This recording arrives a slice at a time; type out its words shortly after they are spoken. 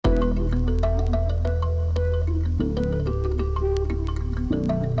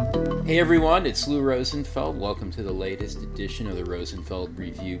Hey everyone, it's Lou Rosenfeld. Welcome to the latest edition of the Rosenfeld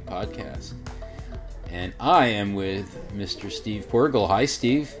Review podcast. And I am with Mr. Steve Porgal. Hi,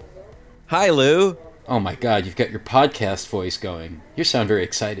 Steve. Hi, Lou. Oh my God, you've got your podcast voice going. You sound very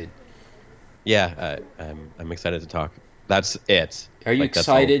excited. Yeah, I'm excited to talk. That's it. Are you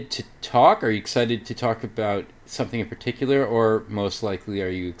excited to talk? Are you excited to talk about something in particular? Or most likely, are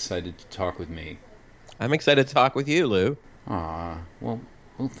you excited to talk with me? I'm excited to talk with you, Lou.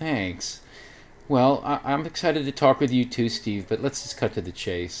 Well, thanks. Well, I'm excited to talk with you too, Steve, but let's just cut to the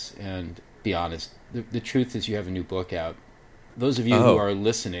chase and be honest. The truth is you have a new book out. Those of you who are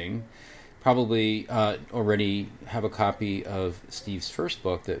listening probably already have a copy of Steve's first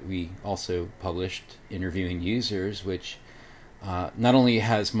book that we also published, Interviewing Users, which not only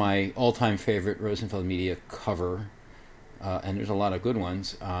has my all-time favorite Rosenfeld Media cover, and there's a lot of good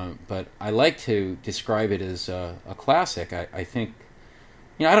ones, but I like to describe it as a classic. I think,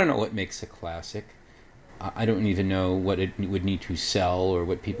 I don't know what makes a classic. I don't even know what it would need to sell or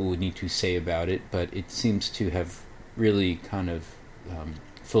what people would need to say about it, but it seems to have really kind of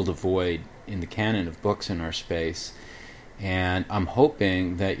filled a void in the canon of books in our space. And I'm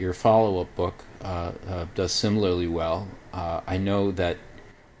hoping that your follow-up book does similarly well. I know that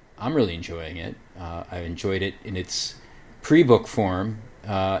I'm really enjoying it. I enjoyed it in its pre-book form,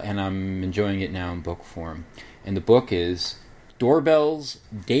 and I'm enjoying it now in book form. And the book is Doorbells,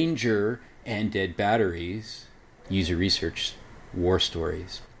 Danger, and Dead Batteries, User Research War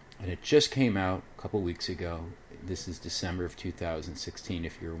Stories. And it just came out a couple weeks ago. This is December of 2016,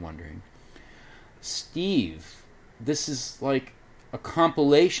 if you're wondering. Steve, this is like a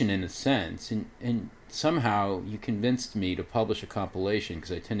compilation in a sense, and somehow you convinced me to publish a compilation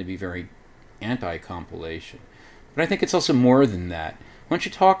because I tend to be very anti-compilation. But I think it's also more than that. Why don't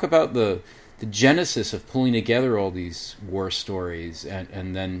you talk about the genesis of pulling together all these war stories,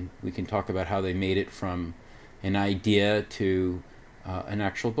 and then we can talk about how they made it from an idea to an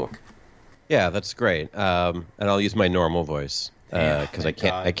actual book. Yeah, that's great. And I'll use my normal voice because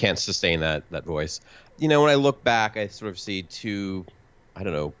I can't sustain that voice. When I look back, I sort of see two,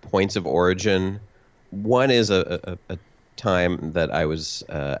 points of origin. One is a time that I was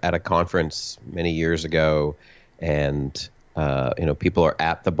at a conference many years ago, and people are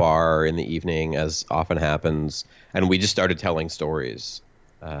at the bar in the evening, as often happens, and we just started telling stories.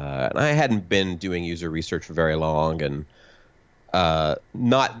 And I hadn't been doing user research for very long, and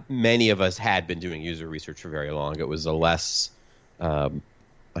not many of us had been doing user research for very long. It was a less,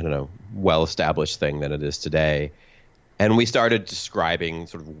 well-established thing than it is today. And we started describing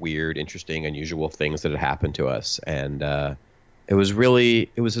sort of weird, interesting, unusual things that had happened to us. And it was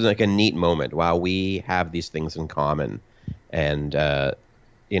like a neat moment. Wow, we have these things in common. And,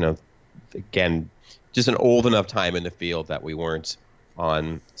 again, just an old enough time in the field that we weren't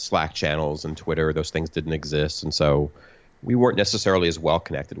on Slack channels and Twitter. Those things didn't exist. And so we weren't necessarily as well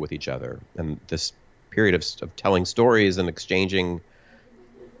connected with each other. And this period of telling stories and exchanging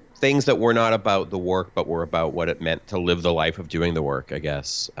things that were not about the work, but were about what it meant to live the life of doing the work, I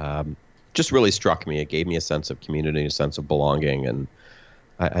guess, just really struck me. It gave me a sense of community, a sense of belonging. And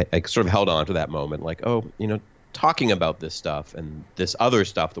I sort of held on to that moment like, talking about this stuff and this other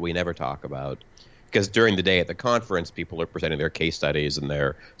stuff that we never talk about. Because during the day at the conference, people are presenting their case studies and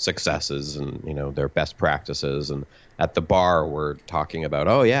their successes and, their best practices. And at the bar, we're talking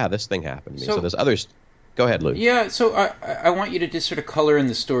about, this thing happened to me. So there's others. Go ahead, Lou. Yeah, so I want you to just sort of color in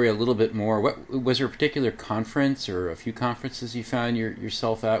the story a little bit more. What was there a particular conference or a few conferences you found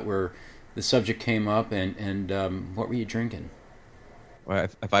yourself at where the subject came up, and what were you drinking? Well,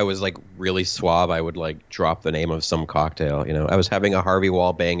 if I was like really suave, I would like drop the name of some cocktail. I was having a Harvey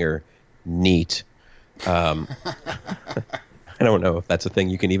Wallbanger neat. I don't know if that's a thing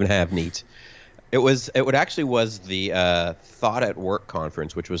you can even have neat. It actually was the Thought at Work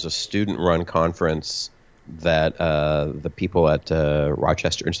conference, which was a student-run conference that the people at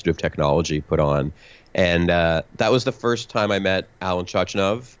Rochester Institute of Technology put on. And that was the first time I met Alan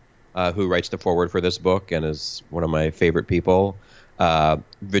Chochnov, who writes the foreword for this book and is one of my favorite people.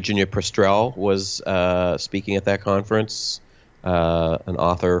 Virginia Prestrel was speaking at that conference, an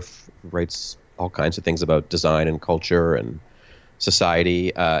author, writes all kinds of things about design and culture and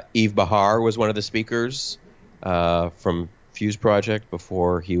society. Yves Bahar was one of the speakers from Fuse Project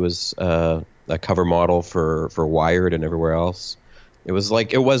before he was a cover model for Wired and everywhere else. It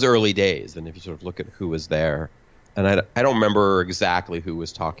was early days, and if you sort of look at who was there, and I don't remember exactly who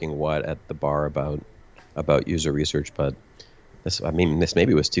was talking what at the bar about user research, but this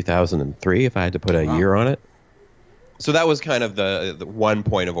maybe was 2003 if I had to put a year on it. So that was kind of the one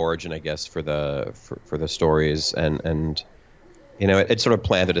point of origin, I guess, for the stories, and it sort of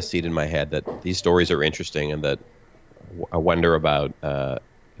planted a seed in my head that these stories are interesting and that I wonder about,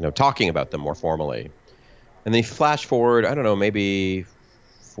 talking about them more formally. And then you flash forward, I don't know, maybe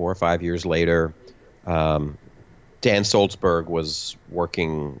 4 or 5 years later, Dan Salzberg was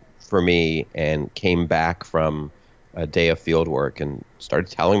working for me and came back from a day of field work and started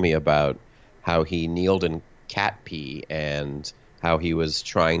telling me about how he kneeled in cat pee and how he was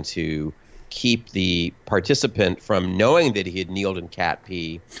trying to keep the participant from knowing that he had kneeled in cat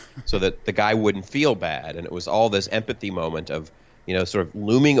pee so that the guy wouldn't feel bad. And it was all this empathy moment of, sort of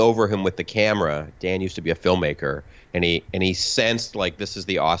looming over him with the camera. Dan used to be a filmmaker, and he sensed like this is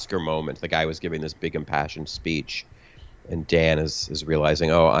the Oscar moment. The guy was giving this big impassioned speech, and Dan is realizing,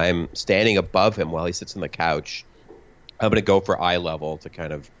 oh, I'm standing above him while he sits on the couch. I'm going to go for eye level to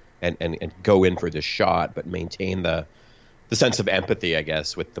kind of and go in for this shot, but maintain the sense of empathy, I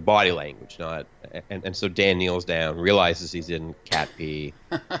guess, with the body language. And so Dan kneels down, realizes he's in cat pee,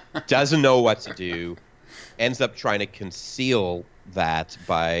 doesn't know what to do, ends up trying to conceal that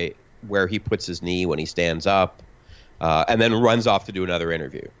by where he puts his knee when he stands up, and then runs off to do another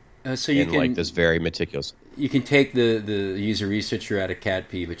interview. So you can, like this very meticulous. You can take the user researcher out of cat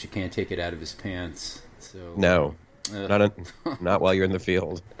pee, but you can't take it out of his pants. So no, not while you're in the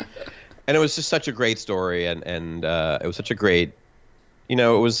field. And it was just such a great story, and it was such a great,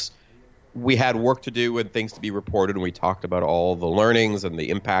 we had work to do and things to be reported, and we talked about all the learnings and the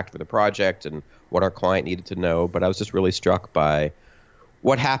impact for the project and what our client needed to know. But I was just really struck by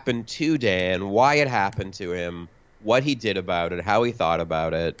what happened to Dan, why it happened to him, what he did about it, how he thought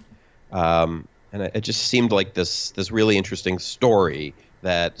about it. And it just seemed like this really interesting story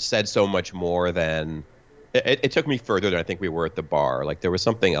that said so much more than it took me further than I think we were at the bar. Like there was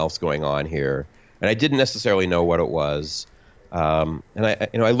something else going on here, and I didn't necessarily know what it was. And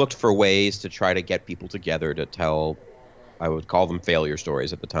I looked for ways to try to get people together to tell, I would call them failure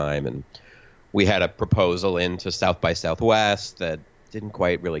stories at the time. And we had a proposal into South by Southwest that didn't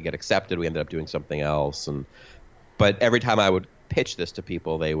quite really get accepted. We ended up doing something else. But every time I would pitch this to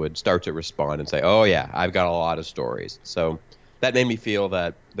people, they would start to respond and say, oh yeah, I've got a lot of stories. So that made me feel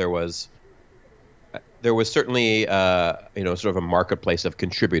that there was certainly, sort of a marketplace of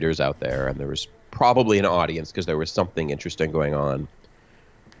contributors out there, and there was probably an audience because there was something interesting going on.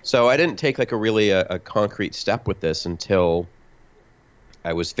 So I didn't take like a concrete step with this until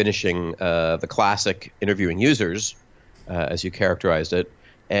I was finishing the classic Interviewing Users, as you characterized it.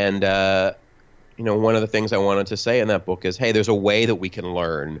 And, one of the things I wanted to say in that book is, hey, there's a way that we can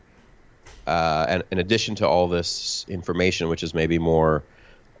learn. And in addition to all this information, which is maybe more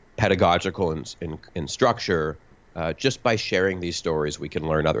pedagogical in structure, just by sharing these stories, we can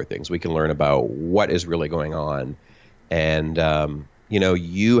learn other things. We can learn about what is really going on. And,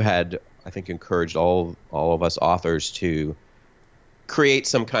 you had, I think, encouraged all of us authors to create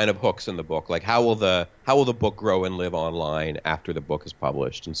some kind of hooks in the book. Like how will the book grow and live online after the book is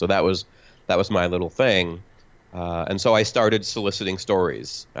published? And so that was my little thing. And so I started soliciting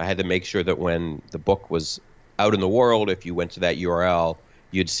stories. I had to make sure that when the book was out in the world, if you went to that URL,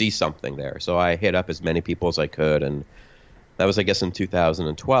 you'd see something there. So I hit up as many people as I could, and that was, I guess, in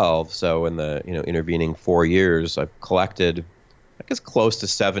 2012. So in the intervening 4 years, I've collected, I guess, close to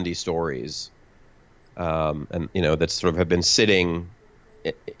 70 stories, and that sort of have been sitting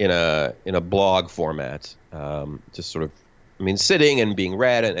in a blog format, just sort of, sitting and being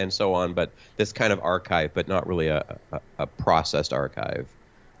read and so on. But this kind of archive, but not really a processed archive.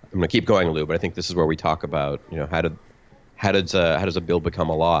 I'm going to keep going, Lou, but I think this is where we talk about how does a bill become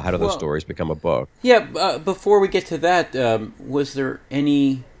a law? How do those stories become a book? Yeah, before we get to that, was there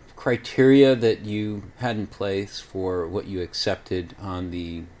any criteria that you had in place for what you accepted on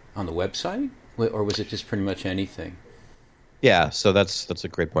the website, or was it just pretty much anything? Yeah, so that's a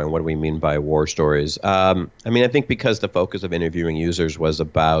great point. What do we mean by war stories? I think because the focus of Interviewing Users was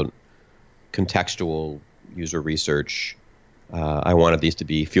about contextual user research, I wanted these to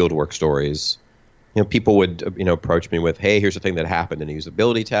be fieldwork stories. People would, approach me with, hey, here's the thing that happened in a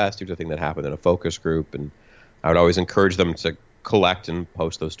usability test. Here's the thing that happened in a focus group. And I would always encourage them to collect and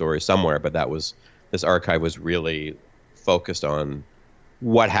post those stories somewhere. But this archive was really focused on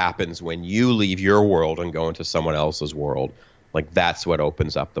what happens when you leave your world and go into someone else's world. Like that's what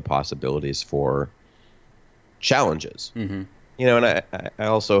opens up the possibilities for challenges. Mm-hmm. And I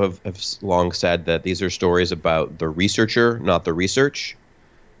also have long said that these are stories about the researcher, not the research.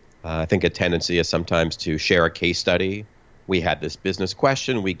 I think a tendency is sometimes to share a case study. We had this business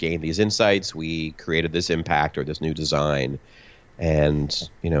question, we gained these insights, we created this impact or this new design. And,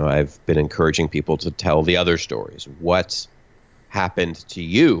 I've been encouraging people to tell the other stories. What happened to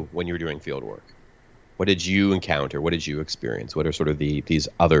you when you were doing field work? What did you encounter? What did you experience? What are sort of these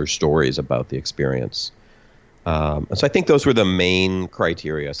other stories about the experience? And so I think those were the main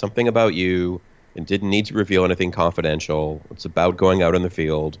criteria. Something about you. It didn't need to reveal anything confidential. It's about going out in the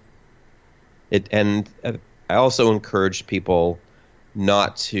field. And I also encouraged people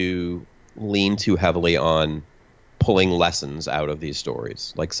not to lean too heavily on pulling lessons out of these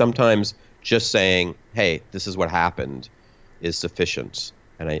stories. Like sometimes just saying, hey, this is what happened is sufficient.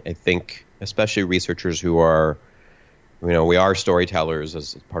 And I think especially researchers who are, we are storytellers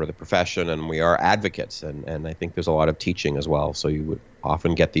as part of the profession, and we are advocates. And I think there's a lot of teaching as well. So you would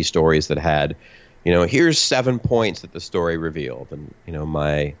often get these stories that had, here's 7 points that the story revealed. And,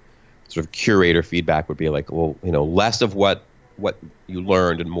 my sort of curator feedback would be like, well, less of what you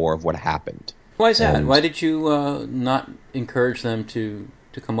learned and more of what happened. Why is that? Why did you not encourage them to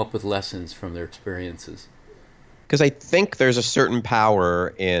come up with lessons from their experiences? Because I think there's a certain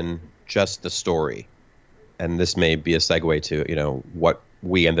power in just the story. And this may be a segue to, what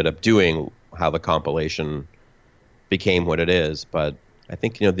we ended up doing, how the compilation became what it is. But I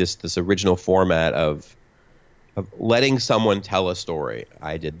think, this original format of letting someone tell a story.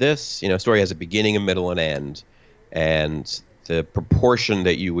 I did this, a story has a beginning, a middle, and end. And the proportion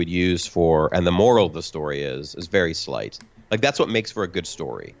that you would use and the moral of the story is very slight. Like, that's what makes for a good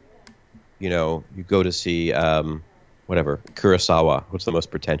story. You go to see, Kurosawa. What's the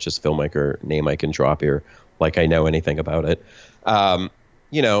most pretentious filmmaker name I can drop here? Like I know anything about it. There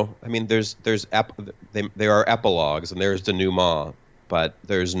are epilogues and there's denouement, but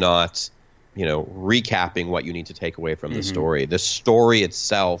there's not, recapping what you need to take away from the story. The story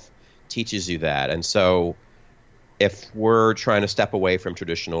itself teaches you that. And so if we're trying to step away from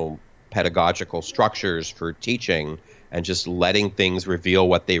traditional pedagogical structures for teaching and just letting things reveal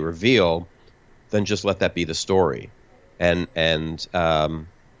what they reveal, then just let that be the story. And they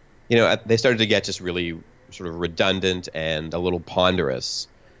started to get just really sort of redundant and a little ponderous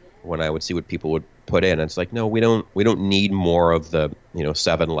when I would see what people would put in. And it's like, no, we don't need more of the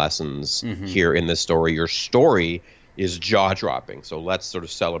 7 lessons here in this story. Your story is jaw-dropping, so let's sort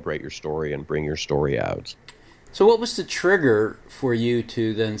of celebrate your story and bring your story out. So what was the trigger for you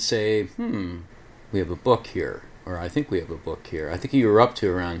to then say, we have a book here, or I think we have a book here? I think you were up to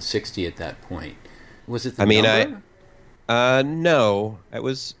around 60 at that point. Was it the number? No.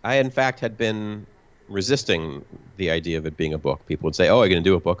 I in fact had been resisting the idea of it being a book. People would say, oh, are you going to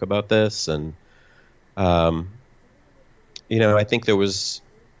do a book about this? And, I think there was,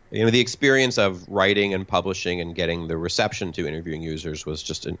 the experience of writing and publishing and getting the reception to interviewing users was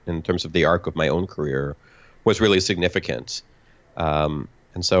just in terms of the arc of my own career was really significant. And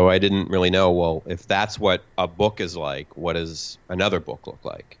so I didn't really know, well, if that's what a book is like, what does another book look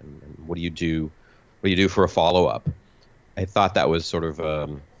like? And what do you do for a follow-up? I thought that was sort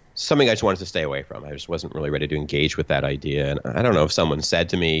of something I just wanted to stay away from. I just wasn't really ready to engage with that idea. And I don't know if someone said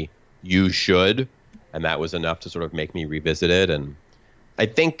to me, you should, and that was enough to sort of make me revisit it. And I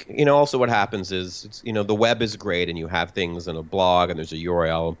think, also what happens is, it's, the web is great and you have things in a blog and there's a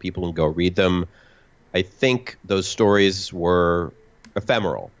URL and people can go read them. I think those stories were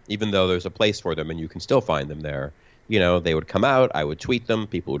ephemeral, even though there's a place for them and you can still find them there. They would come out, I would tweet them,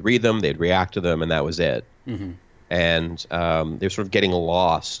 people would read them, they'd react to them, and that was it. Mm-hmm. And they're sort of getting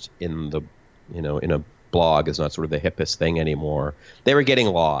lost in the, in a blog is not sort of the hippest thing anymore. They were getting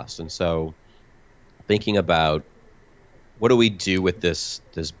lost. And so thinking about what do we do with this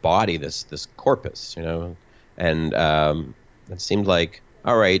body, this corpus, and it seemed like,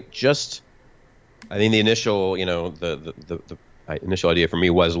 all right, the initial, the initial idea for me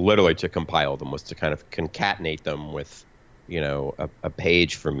was literally to compile them, was to kind of concatenate them with, a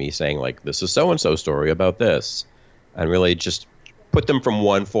page for me saying like, this is so-and-so story about this, and really just put them from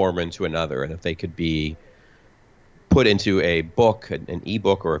one form into another. And if they could be put into a book, an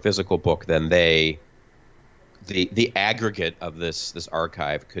ebook or a physical book, then the aggregate of this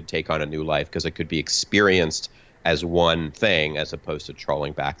archive could take on a new life because it could be experienced as one thing as opposed to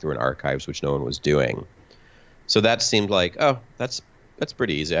trawling back through an archives, which no one was doing. So that seemed like, oh, that's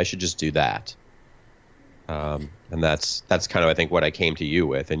pretty easy. I should just do that. And that's kind of, I think, what I came to you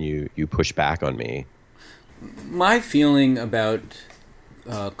with, and you pushed back on me. My feeling about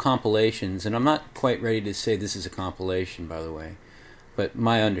compilations, and I'm not quite ready to say this is a compilation, by the way, but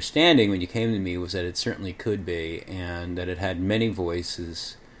my understanding when you came to me was that it certainly could be, and that it had many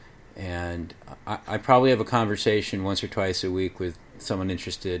voices. And I probably have a conversation once or twice a week with someone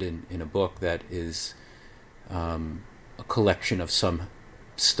interested in a book that is a collection of some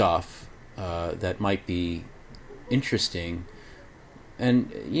stuff that might be interesting.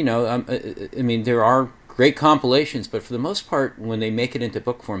 And, there are great compilations, but for the most part, when they make it into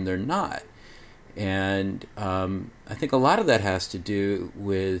book form, they're not. And I think a lot of that has to do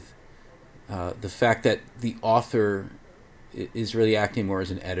with the fact that the author is really acting more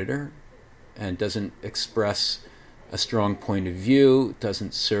as an editor and doesn't express a strong point of view,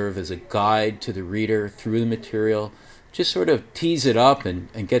 doesn't serve as a guide to the reader through the material, just sort of tees it up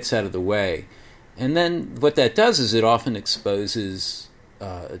and gets out of the way. And then what that does is it often exposes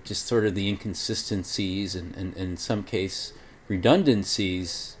just sort of the inconsistencies and in some case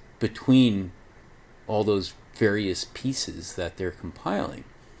redundancies between all those various pieces that they're compiling.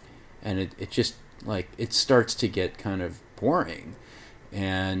 And it just, like, it starts to get kind of boring.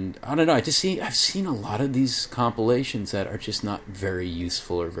 And I don't know, I've seen a lot of these compilations that are just not very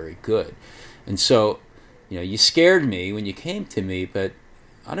useful or very good. And so, you scared me when you came to me, but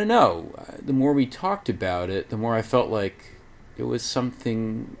I don't know, the more we talked about it, the more I felt like there was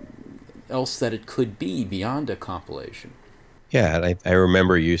something else that it could be beyond a compilation. Yeah, and I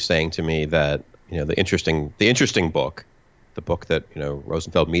remember you saying to me that, the interesting book, the book that,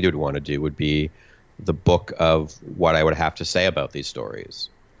 Rosenfeld Media would want to do would be the book of what I would have to say about these stories.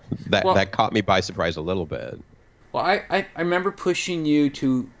 That caught me by surprise a little bit. Well, I remember pushing you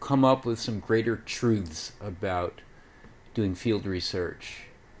to come up with some greater truths about doing field research.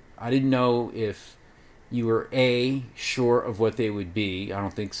 I didn't know if you were A, sure of what they would be. I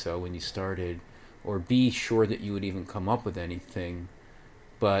don't think so when you started. Or B, sure that you would even come up with anything.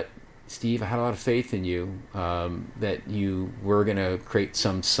 But Steve, I had a lot of faith in you, that you were going to create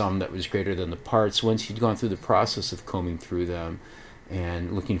some sum that was greater than the parts once you'd gone through the process of combing through them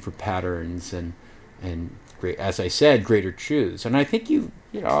and looking for patterns and great, as I said, greater truths. And I think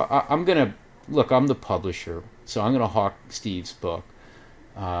I'm the publisher, so I'm going to hawk Steve's book.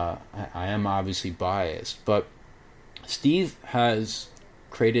 I am obviously biased, but Steve has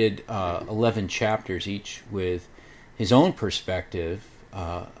created 11 chapters, each with his own perspective,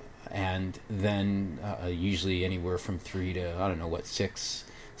 and then usually anywhere from 3 to 6,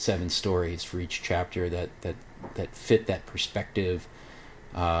 7 stories for each chapter that fit that perspective,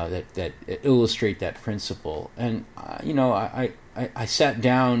 that illustrate that principle. And I sat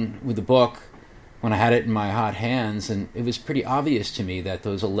down with the book when I had it in my hot hands, and it was pretty obvious to me that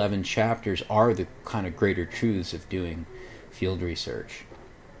those 11 chapters are the kind of greater truths of doing field research.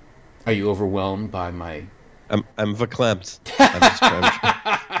 Are you overwhelmed by my... I'm verklempt.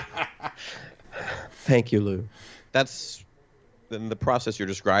 Thank you, Lou. That's the process you're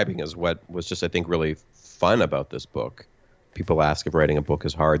describing is what was just, I think, really fun about this book. People ask if writing a book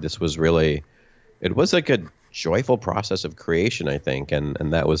is hard. This was really, it was like a joyful process of creation, I think, and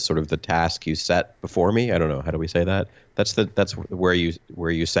that was sort of the task you set before me. I don't know, how do we say that? That's where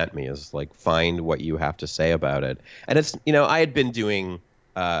you sent me, is like, find what you have to say about it. And it's, I had been doing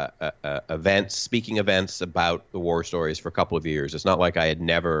speaking events about the war stories for a couple of years. It's not like I had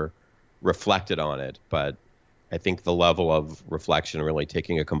never reflected on it, but I think the level of reflection, really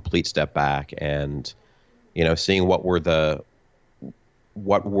taking a complete step back and, seeing what were the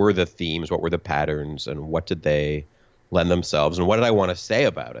themes, what were the patterns, and what did they lend themselves, and what did I want to say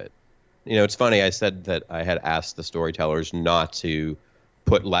about it? It's funny, I said that I had asked the storytellers not to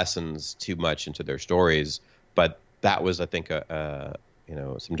put lessons too much into their stories, but that was, I think,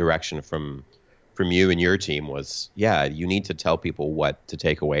 some direction from you and your team was, you need to tell people what to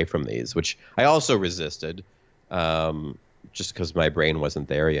take away from these, which I also resisted, just because my brain wasn't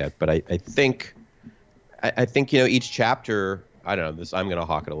there yet. But I think each chapter, I don't know, this, I'm going to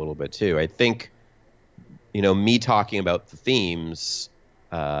hawk it a little bit too. I think, me talking about the themes,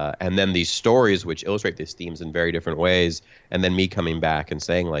 and then these stories which illustrate these themes in very different ways, and then me coming back and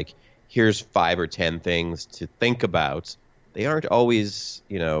saying, like, here's 5 or 10 things to think about. They aren't always,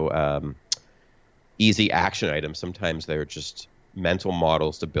 easy action items. Sometimes they're just mental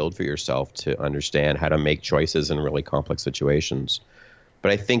models to build for yourself to understand how to make choices in really complex situations.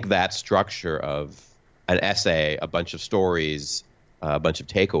 But I think that structure of an essay, a bunch of stories, a bunch of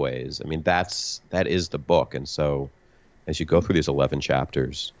takeaways, I mean, that is the book. And so as you go through these 11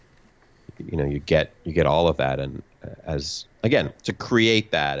 chapters, you get all of that. And as, again, to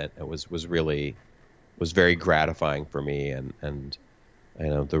create that, it was very gratifying for me. And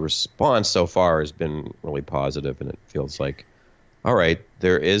the response so far has been really positive, and it feels like, all right,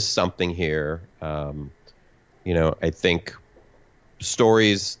 there is something here. I think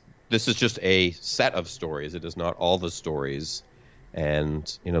stories, this is just a set of stories. It is not all the stories.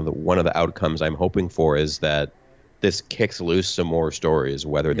 And, one of the outcomes I'm hoping for is that this kicks loose some more stories,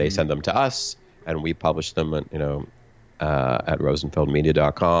 whether they send them to us and we publish them at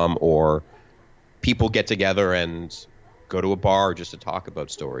rosenfeldmedia.com, or people get together and go to a bar just to talk about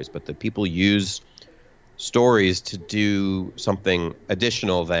stories, but that people use stories to do something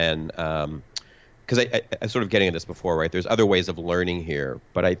additional than because I sort of getting at this before, right? There's other ways of learning here,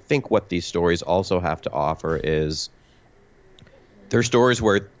 but I think what these stories also have to offer is they're stories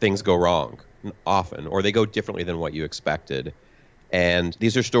where things go wrong often, or they go differently than what you expected. And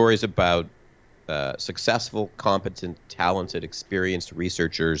these are stories about successful, competent, talented, experienced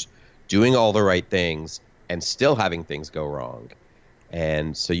researchers doing all the right things and still having things go wrong.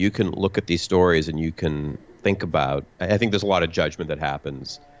 And so you can look at these stories and you can think about, I think there's a lot of judgment that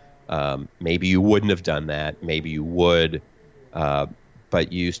happens. Maybe you wouldn't have done that. Maybe you would.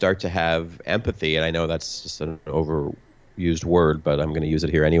 But you start to have empathy. And I know that's just an overused word, but I'm going to use it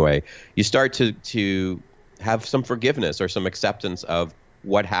here anyway. You start to have some forgiveness or some acceptance of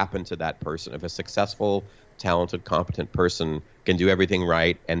what happened to that person. If a successful, talented, competent person can do everything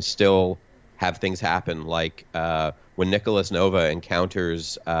right and still have things happen, like when Nicholas Nova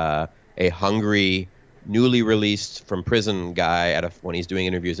encounters a hungry, newly released from prison guy when he's doing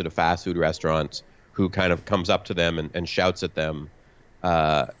interviews at a fast food restaurant, who kind of comes up to them and shouts at them.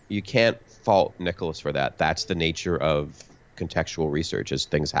 You can't fault Nicholas for that. That's the nature of contextual research, as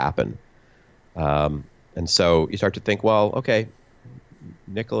things happen. And so you start to think, well, okay,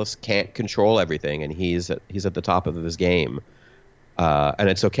 Nicholas can't control everything, and he's at the top of his game, and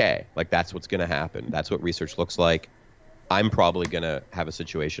it's okay. Like, that's what's going to happen. That's what research looks like. I'm probably going to have a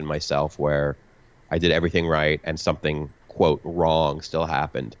situation myself where I did everything right and something, quote, wrong still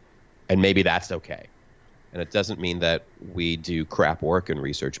happened, and maybe that's okay. And it doesn't mean that we do crap work in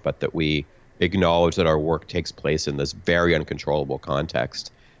research, but that we acknowledge that our work takes place in this very uncontrollable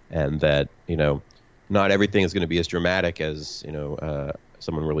context, and that, not everything is going to be as dramatic as,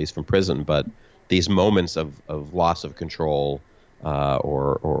 someone released from prison, but these moments of loss of control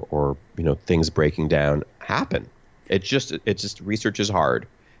or things breaking down happen. It's just research is hard,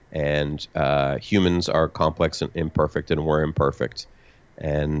 and humans are complex and imperfect, and we're imperfect.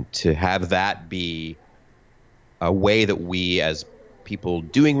 And to have that be a way that we, as people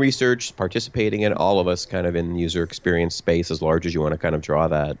doing research, participating in, all of us kind of in user experience space, as large as you want to kind of draw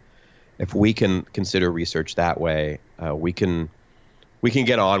that, if we can consider research that way, we can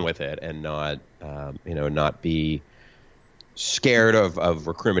get on with it and not be scared of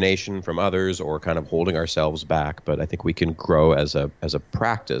recrimination from others or kind of holding ourselves back. But I think we can grow as a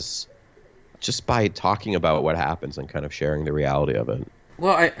practice just by talking about what happens and kind of sharing the reality of it.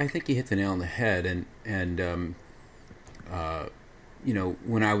 Well, I think you hit the nail on the head, and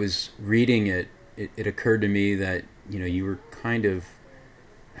when I was reading it occurred to me that you were kind of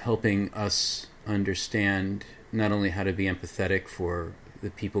helping us understand not only how to be empathetic for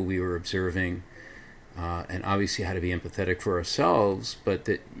the people we were observing, and obviously how to be empathetic for ourselves, but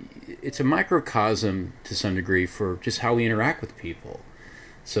that it's a microcosm to some degree for just how we interact with people.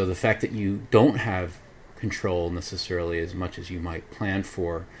 So the fact that you don't have control necessarily as much as you might plan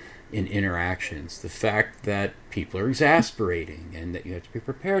for in interactions, the fact that people are exasperating and that you have to be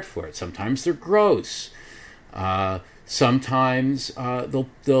prepared for it. Sometimes they're gross. Sometimes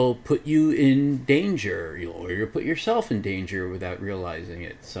they'll put you in danger, or you'll put yourself in danger without realizing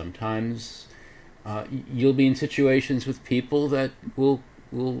it. Sometimes you'll be in situations with people that will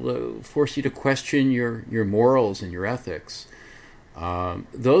force you to question your morals and your ethics.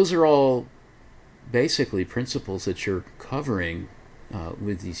 Those are all basically principles that you're covering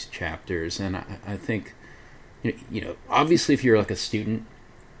with these chapters, and I think obviously if you're like a student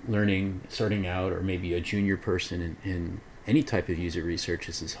starting out, or maybe a junior person in any type of user research,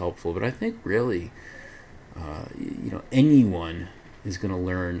 this is helpful. But I think really, anyone is going to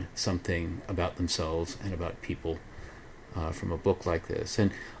learn something about themselves and about people from a book like this.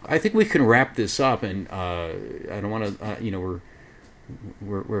 And I think we can wrap this up. And I don't want to,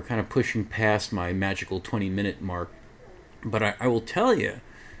 we're kind of pushing past my magical 20-minute mark. But I will tell you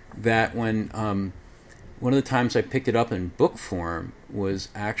that when one of the times I picked it up in book form was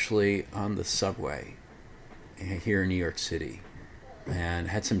actually on the subway here in New York City, and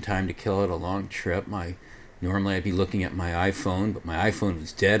had some time to kill at a long trip. Normally I'd be looking at my iPhone, but my iPhone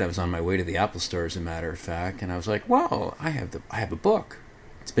was dead. I was on my way to the Apple Store, as a matter of fact, and I was like, "Wow, I have a book.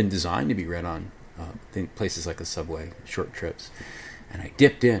 It's been designed to be read on places like a subway, short trips." And I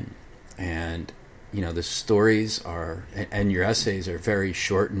dipped in, and the stories and your essays are very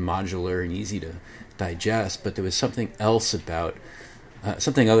short and modular and easy to digest, but there was something else about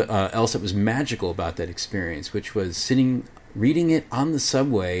else that was magical about that experience, which was reading it on the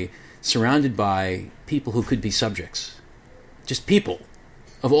subway, surrounded by people who could be subjects, just people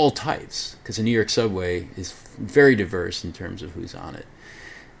of all types, because the New York subway is very diverse in terms of who's on it.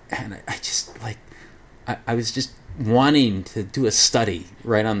 And I was just wanting to do a study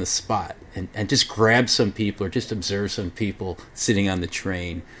right on the spot and just grab some people or just observe some people sitting on the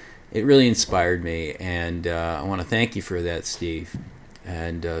train it really inspired me, and I want to thank you for that, Steve.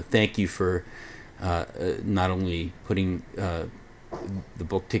 And thank you for not only putting the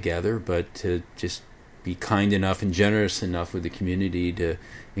book together, but to just be kind enough and generous enough with the community to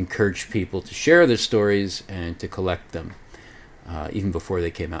encourage people to share their stories and to collect them, even before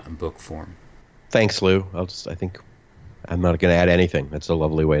they came out in book form. Thanks, Lou. I think I'm not going to add anything. That's a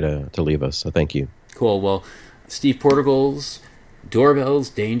lovely way to leave us. So thank you. Cool. Well, Steve Portigal's Doorbells,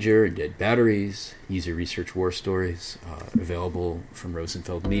 Danger, and Dead Batteries, User Research War Stories, available from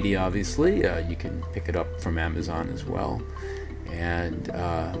Rosenfeld Media, obviously. You can pick it up from Amazon as well. And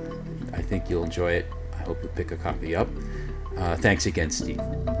I think you'll enjoy it. I hope you'll pick a copy up. Thanks again, Steve.